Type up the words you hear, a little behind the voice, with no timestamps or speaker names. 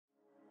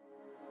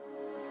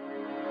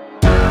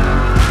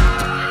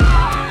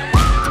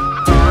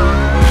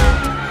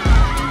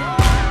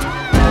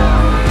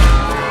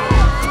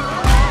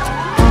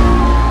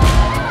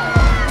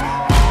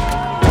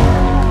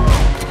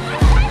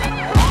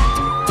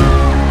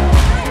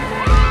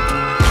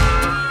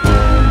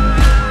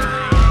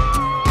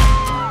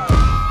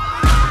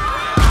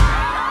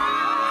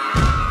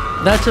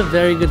That's a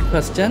very good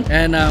question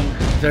and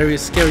very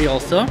scary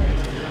also.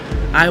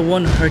 I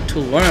want her to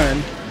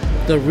learn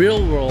the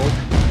real world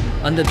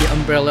under the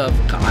umbrella of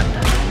God.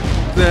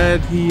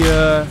 That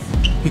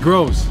he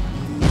grows,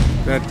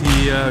 that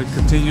he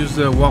continues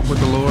to walk with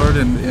the Lord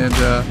and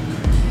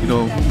you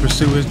know,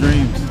 pursue his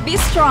dreams. Be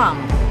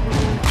strong.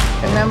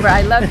 Remember,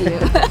 I love you.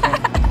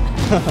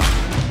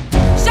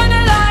 Shine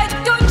a light,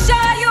 don't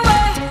shy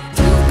away.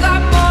 You've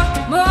got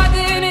more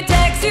than it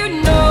takes,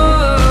 you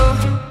know.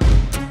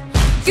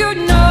 You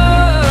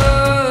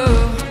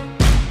know.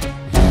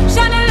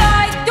 Shine a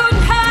light, don't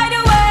hide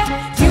away.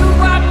 You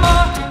are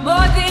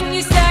more than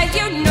you say,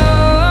 you know.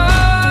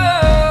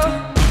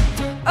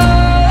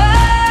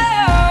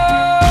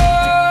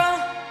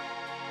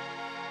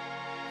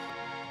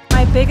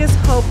 My biggest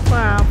hope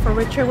for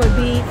Richard would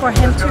be for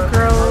him to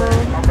grow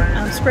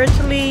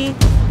spiritually,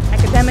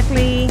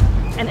 academically,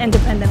 and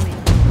independently.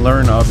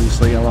 Learn,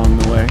 obviously, along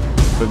the way,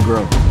 but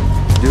grow.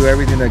 Do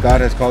everything that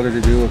God has called her to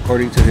do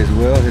according to His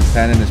will, His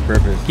plan, and His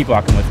purpose. Keep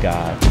walking with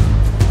God.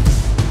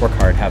 Work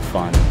hard, have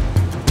fun.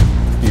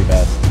 Do your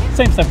best.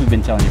 Same stuff we've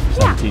been telling you for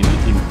 17,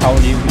 18. How old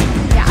are you? 18.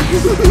 Yeah.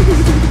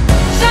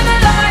 Shine a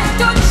light,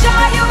 don't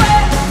shy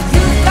away.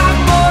 You've got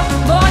more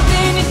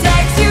than it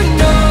takes, you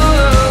know.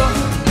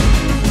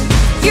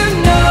 You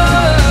know.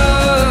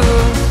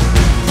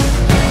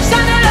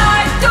 Shine a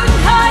light, don't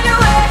hide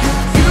away.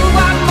 You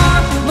are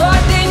more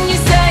than you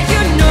say,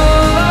 you know.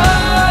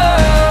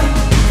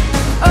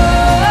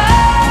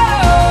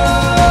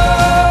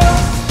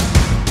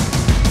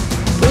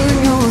 Put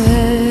your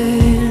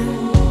hand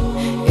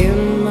in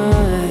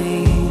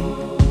mine.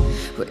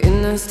 We're in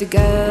this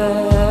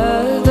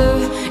together,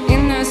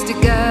 in this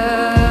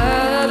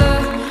together.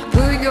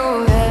 Put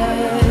your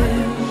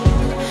hand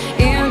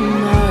in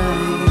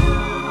mine.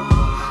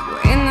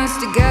 We're in this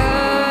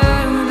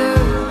together,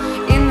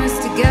 in this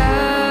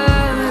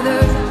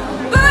together.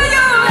 Put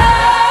your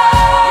hand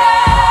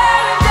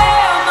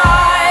in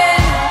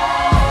mine.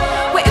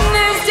 We're in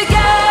this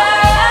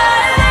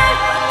together,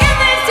 in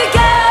this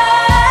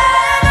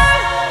together.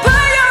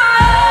 Put your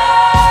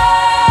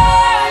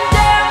hand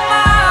in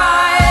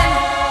mine.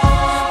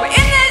 We're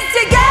in this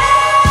together,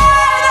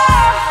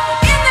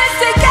 in this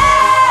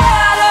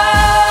together.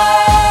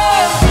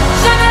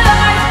 Shine a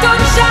light,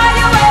 don't shy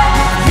away.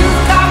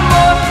 You've got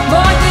more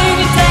than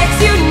it takes,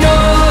 you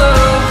know.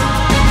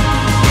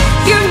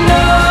 You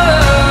know.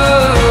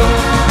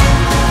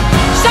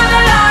 Shine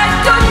a light,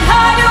 don't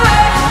hide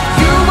away.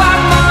 You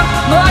are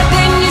more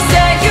than you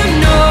say, you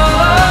know.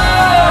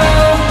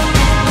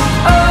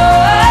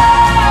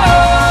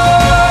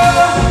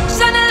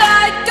 Shine a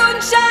light,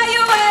 don't shy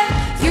away.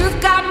 You've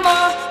got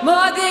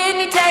more than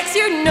it takes,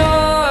 you know.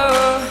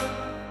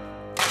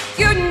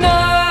 You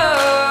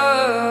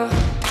know.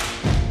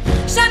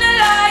 Shine a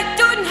light,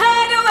 don't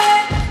hide away.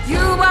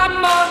 You are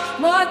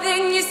more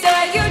than you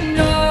say, you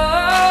know.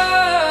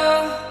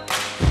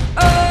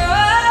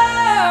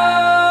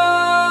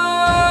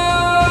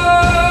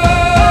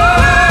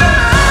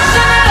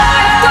 Shine a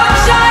light, don't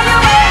shy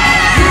away.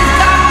 You've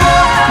got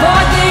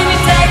more than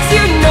it takes,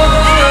 you know.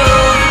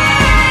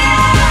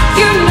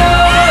 You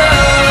know.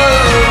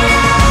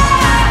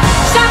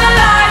 Shine a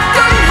light,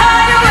 don't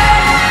hide away.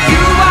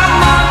 You are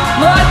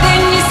more than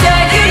you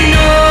say, you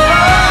know.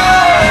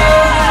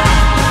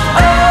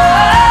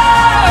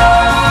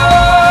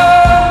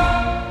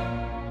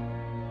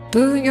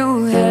 Put your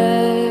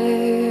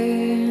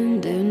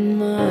hand in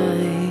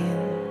mine.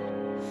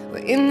 We're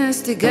in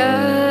this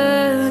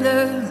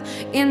together,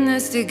 in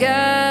this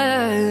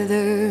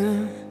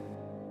together.